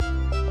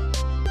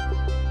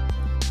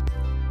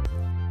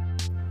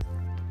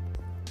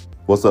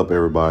What's up,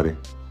 everybody?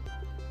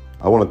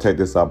 I want to take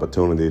this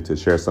opportunity to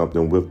share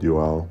something with you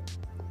all.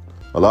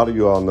 A lot of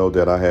you all know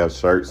that I have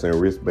shirts and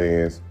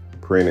wristbands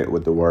printed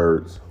with the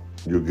words,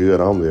 "You good"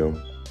 on them.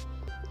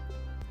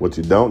 What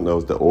you don't know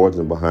is the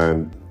origin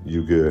behind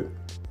 "You good."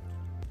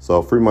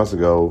 So 3 months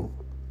ago,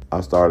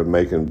 I started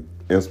making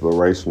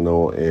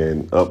inspirational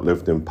and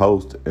uplifting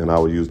posts, and I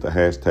would use the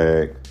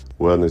hashtag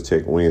Wellness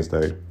Check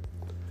Wednesday.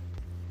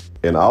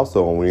 And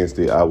also on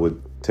Wednesday, I would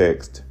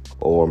text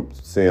or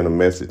send a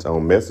message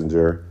on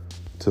Messenger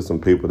to some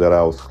people that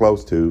I was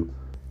close to,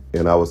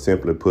 and I would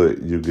simply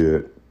put "You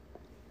good."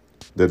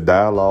 The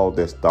dialogue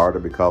that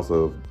started because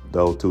of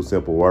those two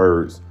simple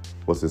words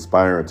was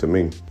inspiring to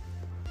me.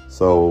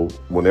 So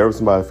whenever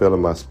somebody felt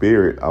in my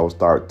spirit, I would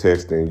start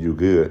texting "You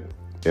good."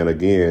 And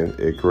again,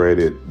 it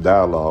created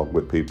dialogue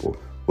with people,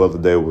 whether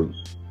they were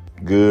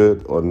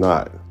good or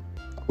not.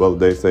 Whether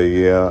they say,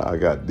 "Yeah, I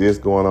got this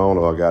going on,"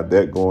 or "I got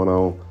that going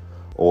on,"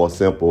 or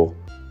simple,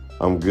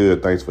 "I'm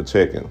good, thanks for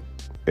checking."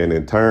 And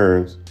in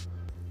turns,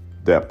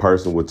 that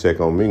person would check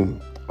on me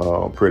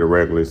pretty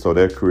regularly. So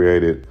that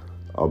created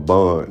a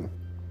bond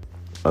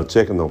of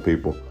checking on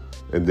people.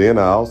 And then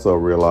I also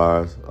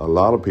realized a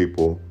lot of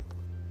people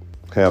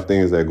have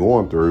things they're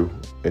going through,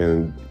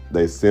 and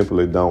they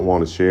simply don't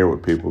want to share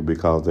with people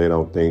because they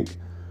don't think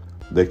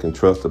they can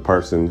trust the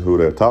person who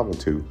they're talking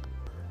to.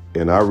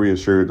 And I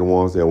reassured the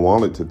ones that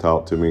wanted to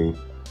talk to me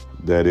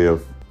that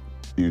if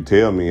you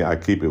tell me, I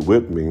keep it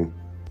with me,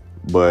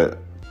 but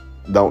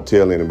don't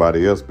tell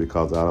anybody else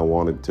because I don't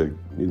want it to,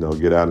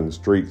 get out in the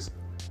streets.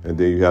 And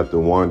then you have to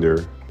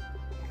wonder,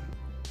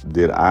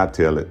 did I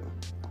tell it?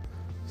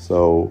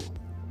 So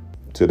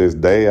to this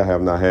day, I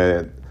have not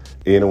had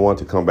anyone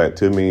to come back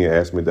to me and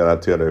ask me that I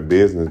tell their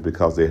business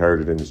because they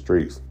heard it in the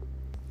streets.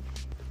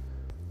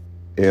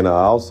 And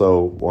I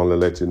also want to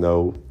let you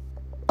know,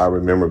 I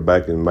remember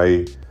back in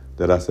May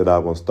that I said I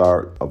was going to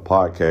start a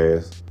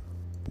podcast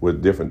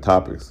with different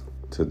topics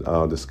to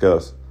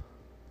discuss.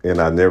 And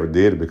I never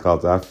did it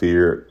because I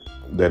feared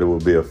that it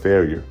would be a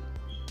failure.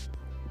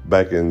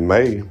 Back in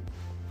May,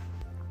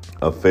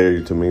 a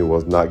failure to me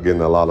was not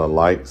getting a lot of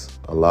likes,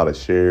 a lot of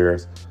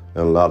shares,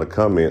 and a lot of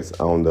comments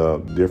on the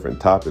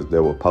different topics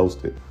that were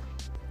posted.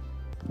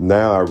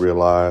 Now I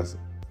realize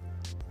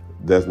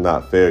that's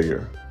not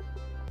failure.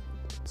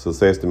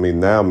 Success to me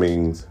now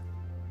means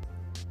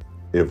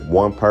if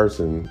one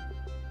person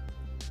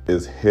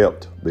is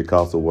helped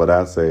because of what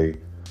I say,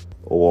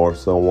 or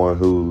someone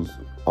who's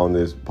on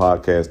this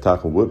podcast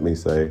talking with me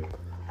say,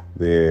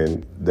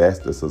 then that's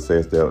the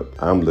success that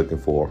I'm looking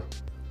for.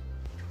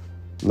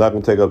 I'm not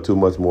going to take up too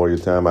much more of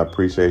your time. I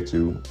appreciate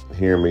you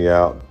hearing me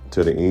out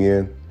to the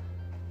end,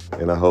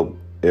 and I hope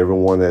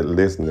everyone that's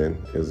listening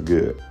is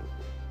good.